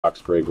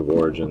box break of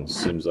Origins.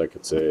 Seems like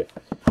it's a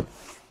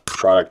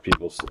product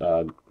people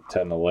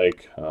tend to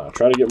like.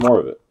 Try to get more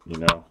of it, you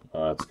know.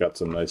 It's got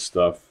some nice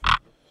stuff.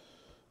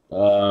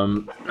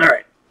 All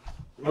right,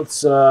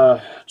 let's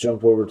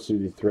jump over to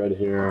the thread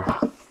here.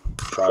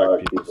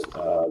 Product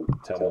people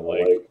tend to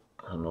like.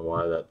 I don't know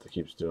why that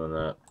keeps doing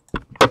that.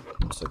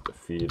 Looks like the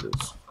feed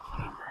is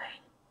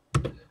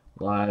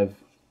live.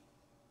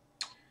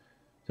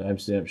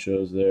 Timestamp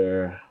shows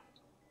there.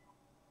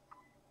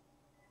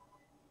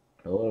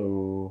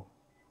 Hello.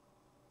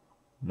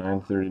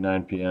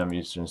 9:39 p.m.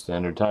 Eastern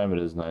Standard Time. It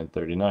is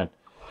 9:39.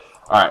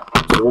 All right,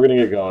 so we're gonna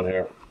get going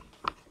here.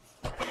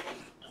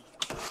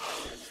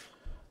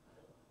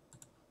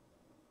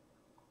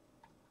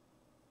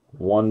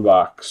 One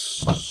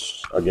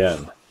box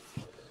again.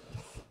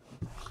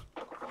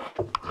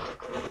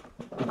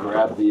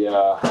 Grab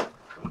the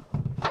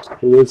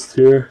list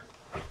here.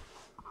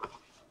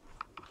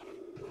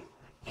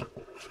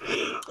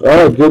 All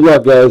right, good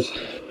luck, guys.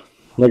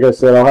 Like I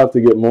said, I'll have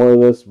to get more of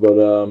this, but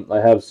I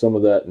have some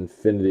of that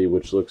Infinity,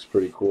 which looks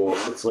pretty cool.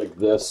 It's like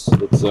this.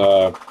 It's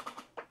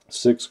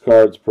 6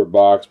 cards per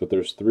box, but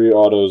there's 3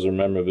 autos or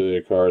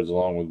memorabilia cards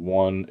along with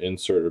 1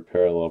 insert or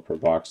parallel per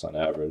box on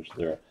average.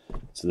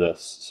 It's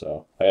this.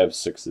 So I have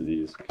 6 of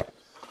these.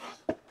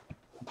 I'll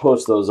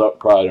post those up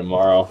probably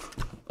tomorrow.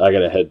 I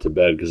gotta head to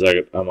bed because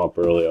I'm up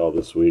early all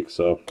this week.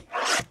 So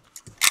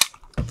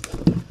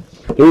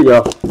here we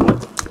go.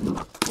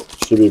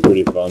 Should be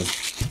pretty fun.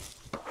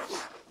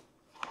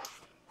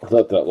 I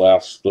thought that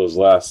last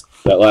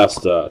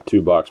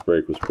 2-box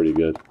break was pretty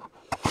good.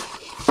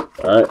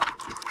 All right,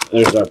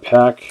 there's our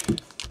pack.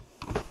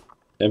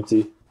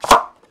 Empty.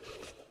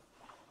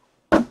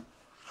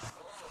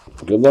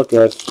 Good luck,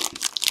 guys.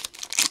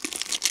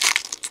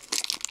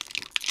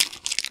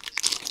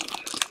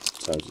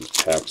 Sometimes these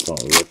packs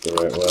don't look the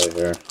right way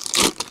here.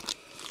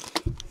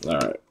 All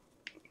right.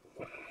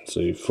 So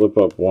you flip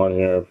up one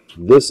here.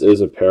 This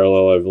is a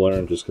parallel, I've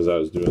learned, just because I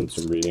was doing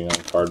some reading on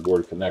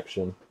Cardboard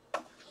Connection.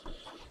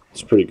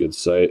 It's a pretty good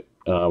site.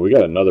 We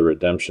got another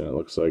redemption, it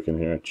looks like, in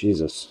here.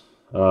 Jesus.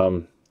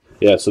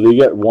 Yeah, so you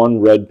get 1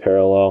 red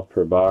parallel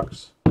per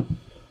box.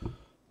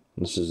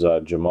 This is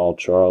Jamal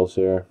Charles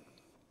here.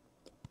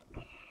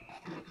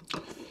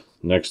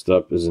 Next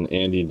up is an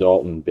Andy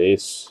Dalton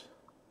base.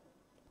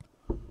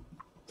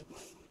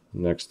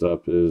 Next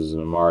up is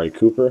an Amari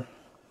Cooper.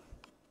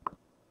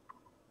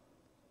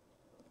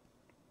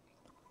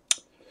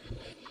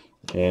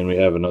 And we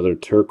have another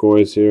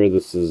turquoise here.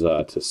 This is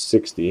to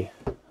 60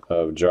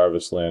 of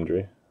Jarvis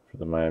Landry for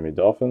the Miami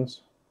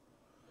Dolphins.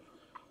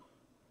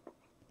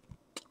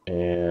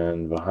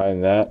 And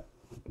behind that,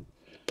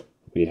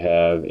 we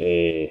have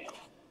a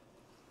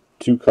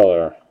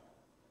 2-color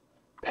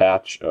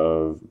patch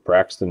of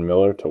Braxton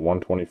Miller to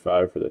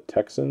 125 for the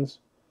Texans.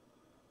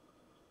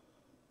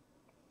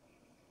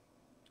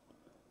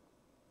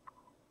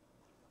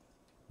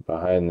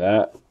 Behind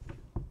that,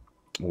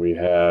 we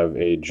have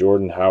a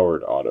Jordan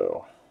Howard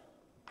auto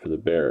for the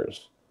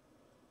Bears.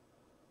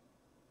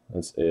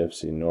 That's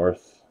AFC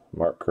North,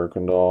 Mark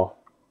Kirkendall.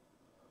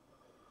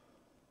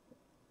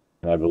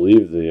 And I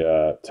believe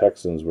the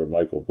Texans were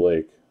Michael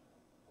Blake.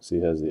 So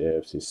he has the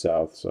AFC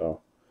South, so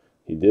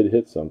he did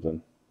hit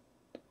something.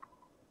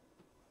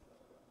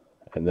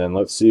 And then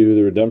let's see who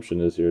the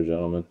redemption is here,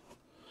 gentlemen.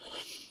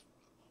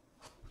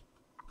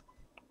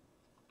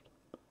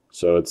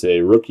 So it's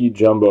a rookie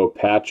jumbo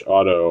patch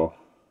auto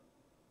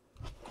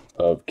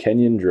of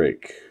Kenyon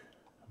Drake,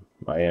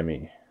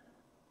 Miami.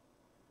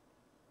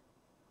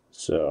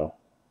 So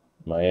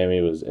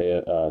Miami was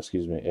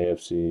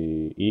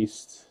AFC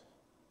East.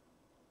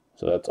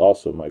 So that's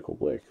also Michael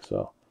Blake.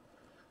 So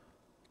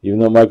even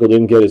though Michael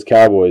didn't get his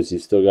Cowboys, he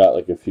still got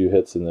like a few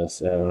hits in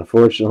this. And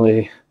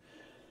unfortunately,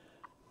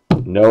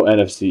 no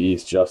NFC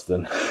East,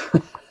 Justin.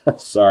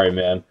 Sorry,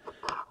 man.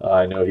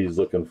 I know he's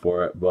looking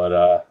for it,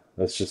 but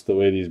that's just the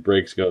way these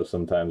breaks go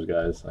sometimes,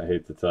 guys. I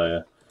hate to tell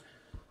you.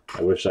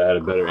 I wish I had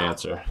a better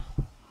answer.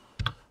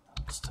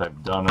 Let's type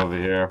done over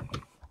here.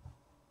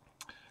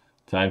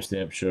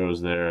 Timestamp shows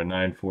there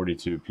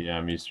 9:42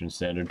 p.m. Eastern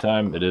Standard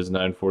Time. It is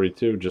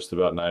 9:42, just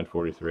about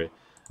 9:43.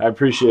 I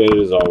appreciate it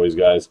as always,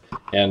 guys.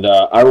 And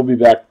I will be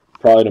back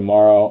probably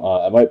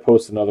tomorrow. I might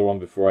post another one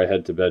before I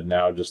head to bed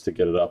now just to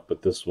get it up,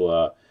 but this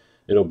will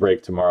it'll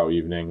break tomorrow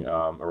evening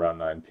around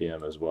 9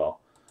 p.m. as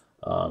well.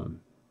 All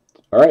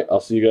right,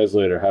 I'll see you guys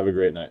later. Have a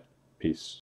great night. Peace.